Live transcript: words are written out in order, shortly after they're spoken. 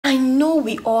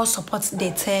we all support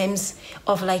the terms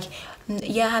of like,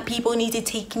 yeah, people need to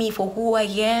take me for who I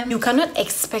am. You cannot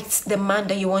expect the man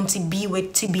that you want to be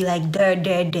with to be like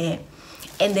there.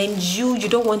 And then you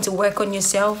don't want to work on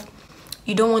yourself.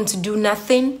 You don't want to do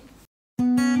nothing.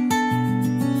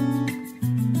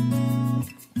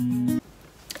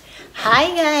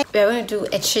 Hi guys, we're going to do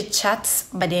a chit chat,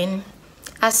 but then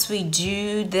as we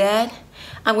do that,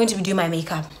 I'm going to be doing my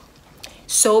makeup.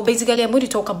 So basically, I'm going to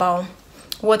talk about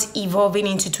what evolving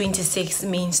into 26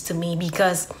 means to me,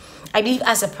 because I believe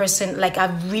as a person, like,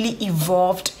 I've really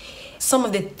evolved. Some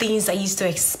of the things I used to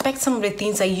expect, some of the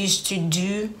things I used to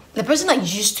do, the person I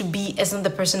used to be isn't the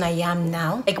person I am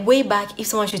now. Like way back, if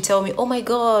someone should tell me, oh my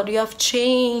God, you have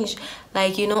changed,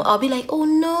 like, you know, I'll be like, oh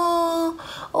no.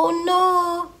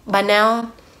 But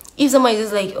now, if someone is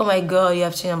just like, oh my God, you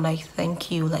have changed, I'm like, thank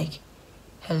you, like,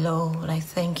 hello, like,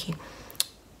 thank you.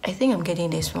 I think I'm getting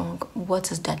this wrong.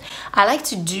 What is that? I like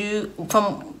to do,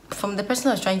 from the person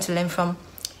I was trying to learn from,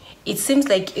 it seems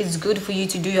like it's good for you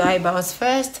to do your eyebrows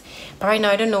first, but right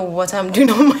now I don't know what I'm doing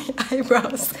on my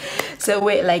eyebrows. So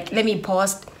wait, like, let me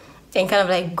pause and kind of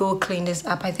like go clean this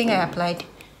up. I think I applied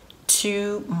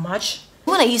too much.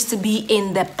 When I used to be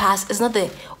in the past, it's not the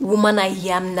woman I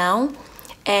am now,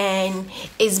 and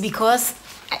it's because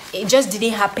it just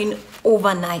didn't happen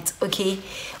overnight. Okay,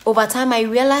 over time I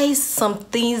realized some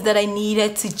things that I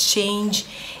needed to change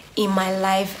in my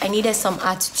life. I needed some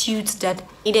attitudes that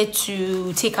needed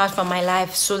to take out from my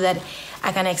life so that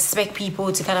I can expect people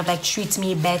to kind of like treat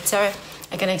me better.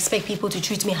 I can expect people to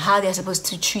treat me how they're supposed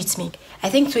to treat me. I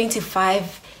think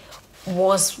 25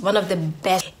 was one of the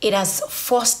best. It has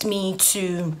forced me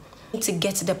to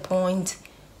get to the point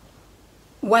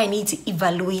where I need to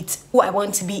evaluate who I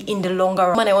want to be in the longer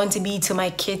run. The woman I want to be to my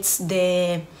kids,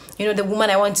 the woman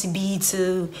I want to be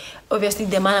to, obviously,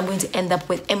 the man I'm going to end up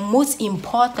with. And most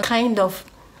important, kind of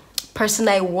person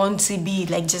I want to be,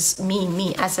 like just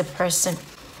me as a person.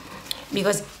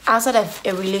 Because outside of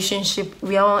a relationship,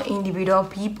 we are all individual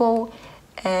people,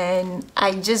 and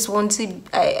I just want to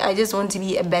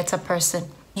be a better person.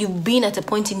 You've been at a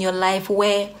point in your life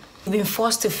where you've been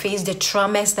forced to face the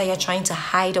traumas that you're trying to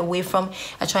hide away from,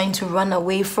 you're trying to run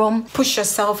away from. Push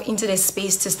yourself into the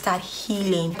space to start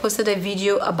healing. I posted a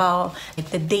video about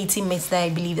the dating myths that I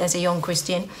believe as a young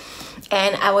Christian,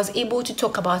 and I was able to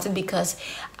talk about it because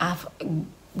I've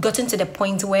gotten to the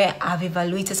point where I've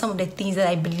evaluated some of the things that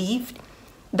I believed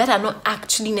that are not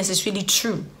actually necessarily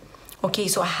true. Okay,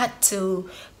 so I had to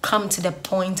come to the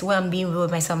point where I'm being real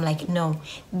with myself. I'm like, no,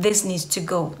 this needs to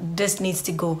go. This needs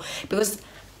to go. Because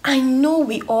I know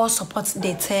we all support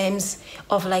the terms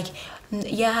of like,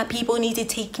 yeah, people need to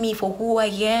take me for who I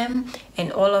am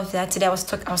and all of that. Today I was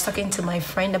talking to my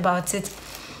friend about it.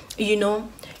 You know,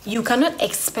 you cannot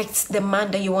expect the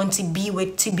man that you want to be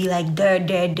with to be like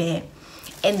there.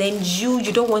 And then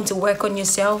you don't want to work on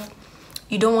yourself.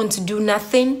 You don't want to do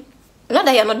nothing. Not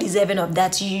that you're not deserving of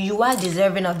that. You are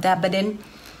deserving of that, but then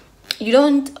you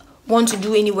don't want to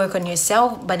do any work on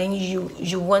yourself, but then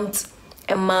you want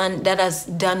a man that has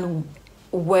done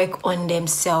work on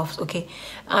themselves. Okay,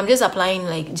 I'm just applying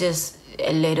like just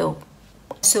a little.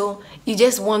 So you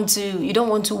don't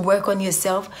want to work on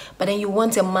yourself, but then you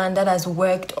want a man that has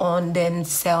worked on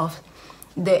themselves.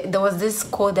 There was this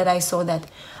quote that I saw that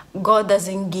God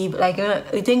doesn't give, like,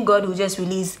 I think God will just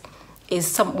release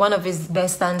one of his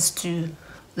best stands to,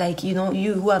 like, you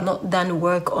who have not done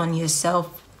work on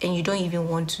yourself, and you don't even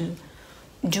want to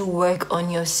do work on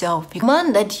yourself. The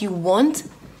man that you want,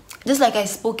 just like I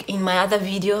spoke in my other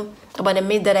video about the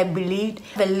myth that I believed,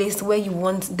 have a list where you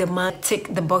want the man to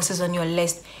tick the boxes on your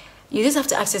list. You just have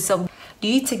to ask yourself, do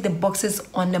you tick the boxes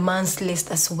on the man's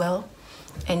list as well?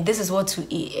 And this is what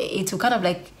it will kind of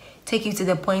like take you to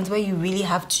the point where you really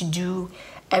have to do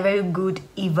a very good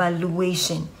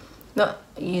evaluation. Not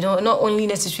only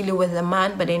necessarily with the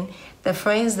man, but then the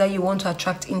friends that you want to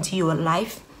attract into your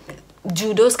life.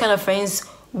 Do those kind of friends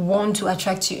want to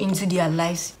attract you into their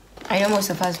lives? I know most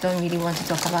of us don't really want to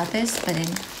talk about this, but then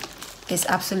it's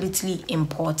absolutely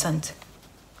important.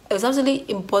 It's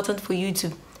absolutely important for you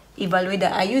to evaluate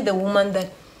that. Are you the woman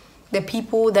that the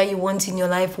people that you want in your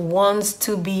life wants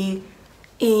to be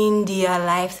in their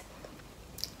lives?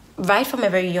 Right from a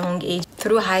very young age,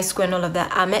 through high school and all of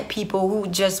that, I met people who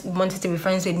just wanted to be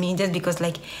friends with me just because,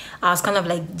 like, I was kind of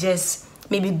like just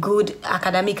maybe good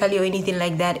academically or anything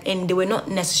like that, and they were not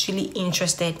necessarily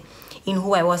interested in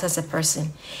who I was as a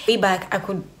person. Way back, I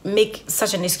could make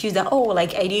such an excuse that, oh,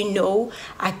 like, I didn't know,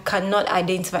 I cannot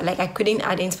identify, like, I couldn't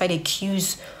identify the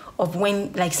cues of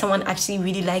when, like, someone actually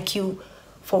really like you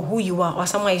for who you are, or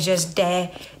someone is just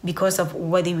there because of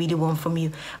what they really want from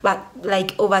you. But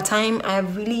like over time, I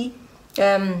have really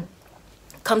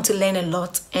come to learn a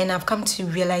lot, and I've come to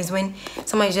realize when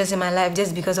somebody's just in my life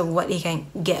just because of what they can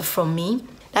get from me,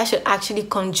 that should actually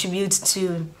contribute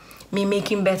to me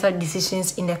making better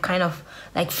decisions in the kind of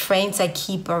like friends I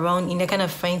keep around, in the kind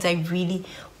of friends I really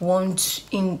want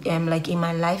in like in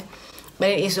my life. But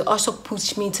it is also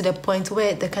push me to the point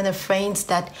where the kind of friends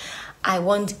that I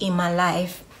want in my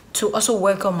life to also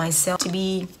work on myself to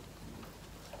be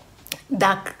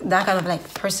that kind of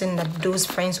like person that those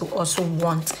friends will also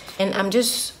want. And I'm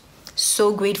just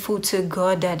so grateful to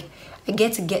God that I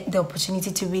get to get the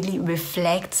opportunity to really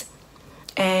reflect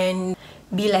and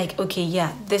be like, okay,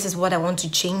 yeah, this is what I want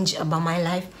to change about my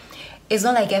life. It's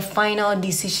not like a final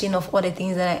decision of all the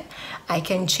things that I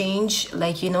can change.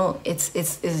 Like, you know, it's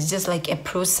just like a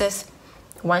process,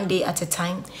 one day at a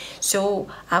time. So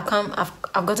I've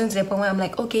gotten to the point where I'm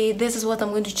like, okay, this is what I'm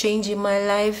going to change in my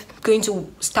life. Going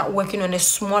to start working on the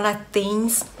smaller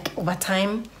things over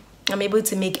time. I'm able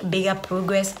to make bigger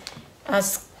progress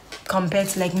as compared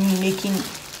to like me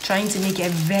trying to make a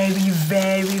very,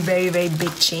 very, very, very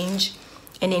big change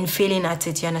and then failing at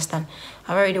it. You understand?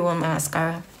 I already want my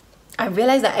mascara. I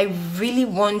realized that I really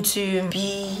want to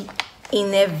be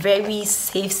in a very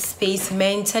safe space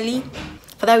mentally.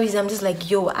 For that reason, I'm just like,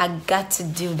 yo, I got to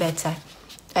do better.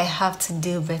 I have to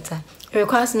do better. It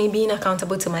requires me being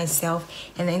accountable to myself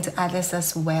and then to others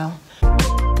as well.